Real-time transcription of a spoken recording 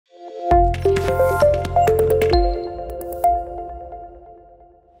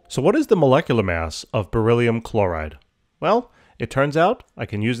So what is the molecular mass of beryllium chloride? Well, it turns out I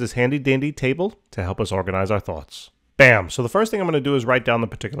can use this handy dandy table to help us organize our thoughts. Bam! So the first thing I'm going to do is write down the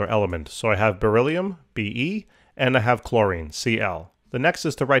particular element. So I have beryllium, Be, and I have chlorine, Cl. The next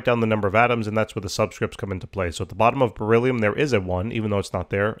is to write down the number of atoms, and that's where the subscripts come into play. So at the bottom of beryllium, there is a 1, even though it's not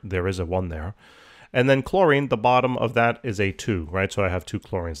there, there is a 1 there. And then chlorine, the bottom of that is a 2, right? So I have 2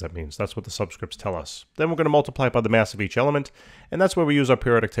 chlorines, that means. That's what the subscripts tell us. Then we're going to multiply it by the mass of each element, and that's where we use our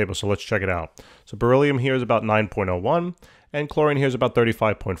periodic table, so let's check it out. So beryllium here is about 9.01, and chlorine here is about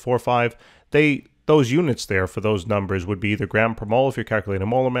 35.45. Those units there for those numbers would be either gram per mole if you're calculating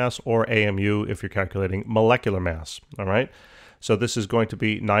molar mass, or AMU if you're calculating molecular mass, all right? So this is going to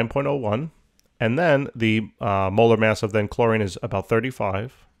be 9.01, and then the molar mass of then chlorine is about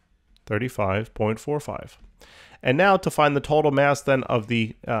 35.45. And now to find the total mass then of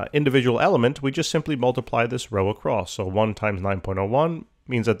the individual element, we just simply multiply this row across. So 1 times 9.01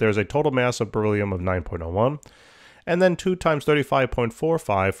 means that there's a total mass of beryllium of 9.01. And then 2 times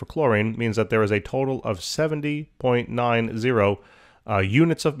 35.45 for chlorine means that there is a total of 70.90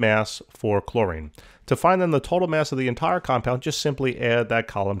 units of mass for chlorine. To find then the total mass of the entire compound, just simply add that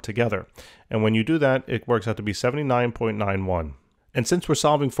column together. And when you do that, it works out to be 79.91. And since we're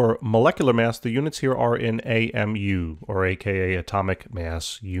solving for molecular mass, the units here are in AMU, or aka atomic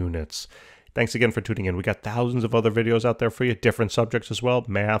mass units. Thanks again for tuning in. We got thousands of other videos out there for you, different subjects as well,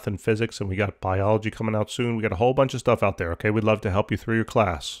 math and physics, and we got biology coming out soon. We got a whole bunch of stuff out there, okay? We'd love to help you through your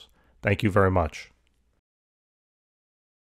class. Thank you very much.